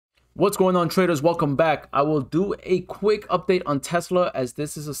What's going on, traders? Welcome back. I will do a quick update on Tesla, as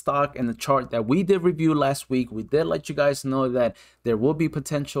this is a stock and a chart that we did review last week. We did let you guys know that there will be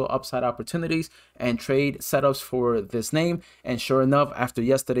potential upside opportunities and trade setups for this name. And sure enough, after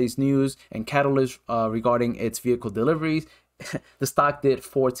yesterday's news and catalyst regarding its vehicle deliveries, the stock did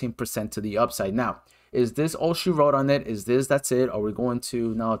 14% to the upside. Now, is this all she wrote on it? Is that's it? Are we going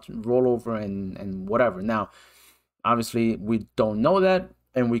to now roll over and whatever? Now, obviously, we don't know that,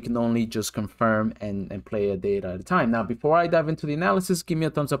 and we can only just confirm and play a day at a time. Now, before I dive into the analysis, give me a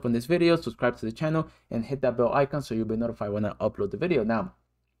thumbs up on this video, subscribe to the channel, and hit that bell icon so you'll be notified when I upload the video. Now,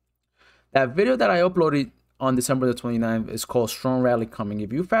 that video that I uploaded on December the 29th is called Strong Rally Coming.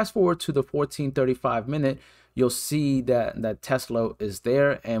 If you fast forward to the 14:35 minute, you'll see that Tesla is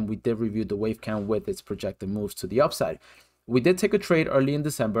there, and we did review the wave count with its projected moves to the upside. We did take a trade early in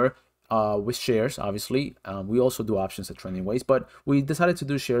December with shares. Obviously, we also do options at trending ways, but we decided to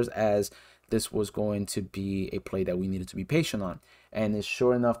do shares as this was going to be a play that we needed to be patient on, and it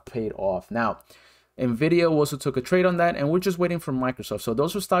sure enough paid off. Now, Nvidia also took a trade on that, and we're just waiting for Microsoft. So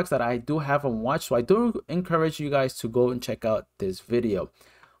those are stocks that I do have on watch, so I do encourage you guys to go and check out this video.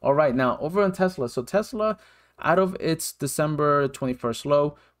 All right, now over on Tesla. So Tesla, out of its December 21st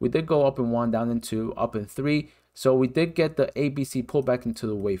low, we did go up in 1, down in 2, up in 3. So we did get the ABC pullback into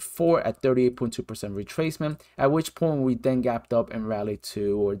the wave 4 at 38.2% retracement, at which point we then gapped up and rallied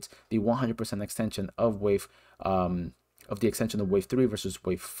towards the 100% extension of wave of the extension of wave 3 versus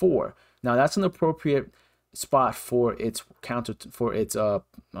wave 4. Now that's an appropriate spot for its counter for its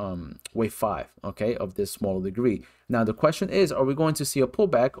wave 5, okay, of this smaller degree. Now the question is, are we going to see a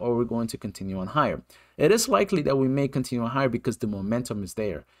pullback, or are we going to continue on higher? It is likely that we may continue on higher because the momentum is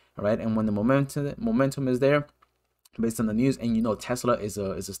there. All right, and when the momentum is there, based on the news, and you know Tesla is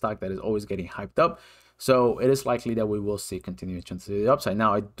a stock that is always getting hyped up, so it is likely that we will see continuation to the upside.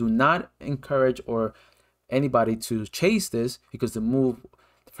 Now, I do not encourage or anybody to chase this, because the move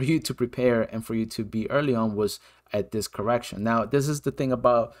for you to prepare and for you to be early on was at this correction. Now, this is the thing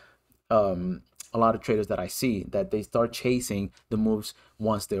about a lot of traders that I see, that they start chasing the moves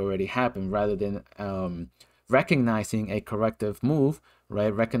once they already happen, rather than recognizing a corrective move,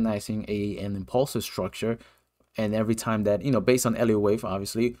 right? Recognizing an impulsive structure. And every time that, you know, based on Elliott wave,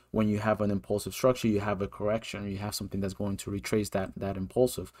 obviously, when you have an impulsive structure, you have a correction, you have something that's going to retrace that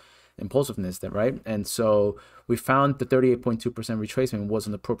impulsiveness, that, right? And so we found the 38.2% retracement was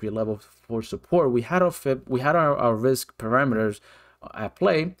an appropriate level for support. We had our risk parameters at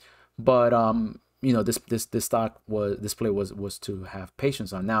play, but you know, this play was to have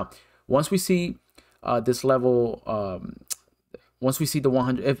patience on. Now, once we see this level, once we see the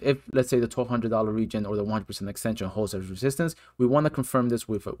 100, if let's say the $1,200 region or the 100% extension holds as resistance, we want to confirm this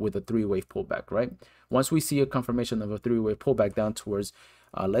with a 3-wave pullback, right? Once we see a confirmation of a 3-wave pullback down towards,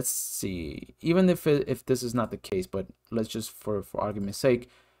 let's see, even if this is not the case, but let's just for argument's sake,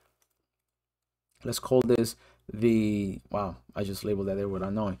 let's call this the, wow, I just labeled that there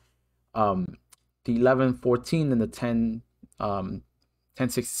without knowing, the 11.14 and the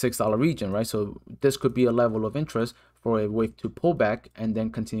 $10.66 region, right? So this could be a level of interest for a wave 2 pullback and then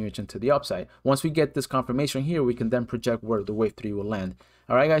continuation to the upside. Once we get this confirmation here, we can then project where the wave 3 will land.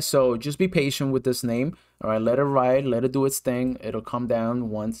 All right, guys, so just be patient with this name. All right, let it ride, let it do its thing. It'll come down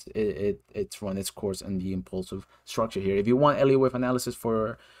once it's run its course in the impulsive structure here. If you want Elliott wave analysis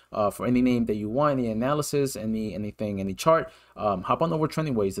for any name that you want, any analysis, anything, any chart, hop on over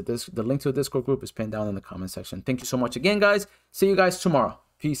Trending Waves. The link to the Discord group is pinned down in the comment section. Thank you so much again, guys. See you guys tomorrow.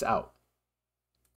 Peace out.